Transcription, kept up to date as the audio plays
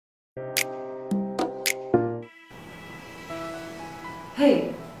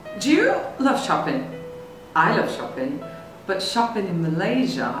Hey, do you love shopping? I love shopping, but shopping in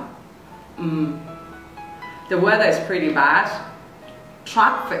Malaysia, the weather is pretty bad,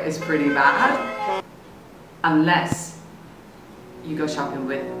 traffic is pretty bad, unless you go shopping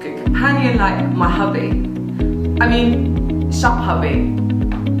with a good companion like my hubby. I mean, Shop Hubby.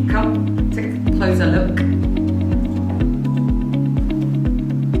 Come, take a closer look.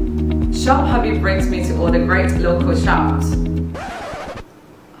 Shop Hubby brings me to all the great local shops.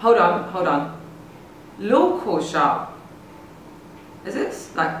 Hold on. Local shop. Is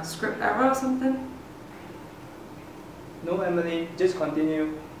this like script error or something? No, Emily, just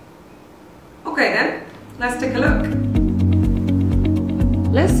continue. Okay then, let's take a look.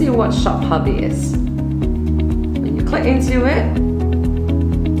 Let's see what Shop Hubby is. When you click into it,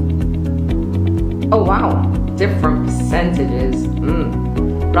 oh wow, different percentages.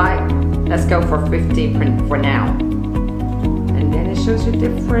 Right, let's go for 50 for now. And then it shows you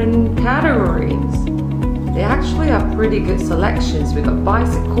different categories. They actually have pretty good selections. We got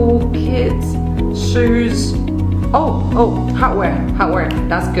bicycle, kids, shoes. Oh, hardware,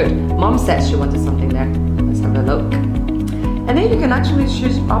 that's good. Mom said she wanted something there. Let's have a look. And then you can actually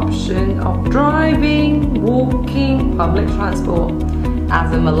choose option of driving, walking, public transport.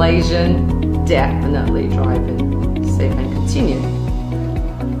 As a Malaysian, definitely driving. Save and continue.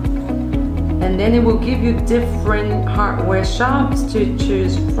 And then it will give you different hardware shops to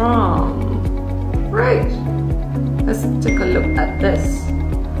choose from. Right, let's take a look at this.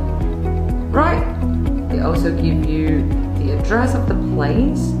 Right, they also give you the address of the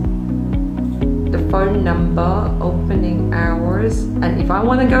place, the phone number, opening hours, and if I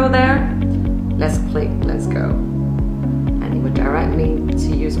want to go there, let's click, let's go. And it will direct me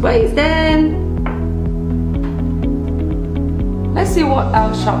to use Waze then. Let's see what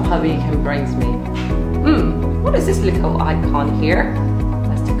our Shop Hubby can bring me. What is this little icon here?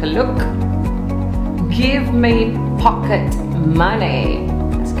 Let's take a look. Give me pocket money.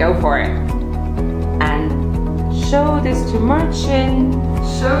 Let's go for it. And show this to merchant.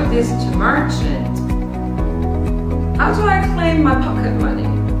 Show this to merchant. How do I claim my pocket money?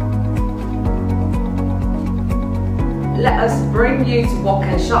 Let us bring you to walk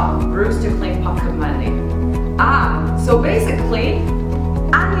and shop. Rules to claim pocket money. So basically,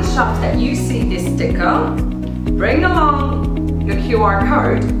 any shops that you see this sticker, bring along your QR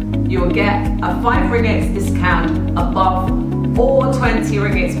code, you'll get a 5 ringgit discount above all 20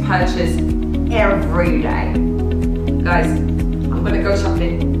 ringgits purchase every day. Guys, I'm gonna go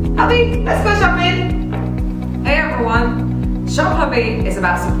shopping. Hubby, let's go shopping! Hey everyone, Shop Hubby is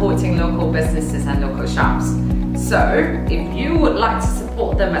about supporting local businesses and local shops. So, if you would like to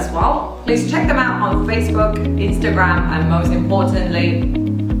support them as well, please check them out on Facebook, Instagram, and most importantly,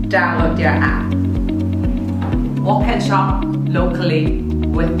 download their app. Walk and shop locally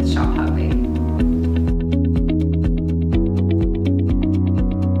with Shop Hubby.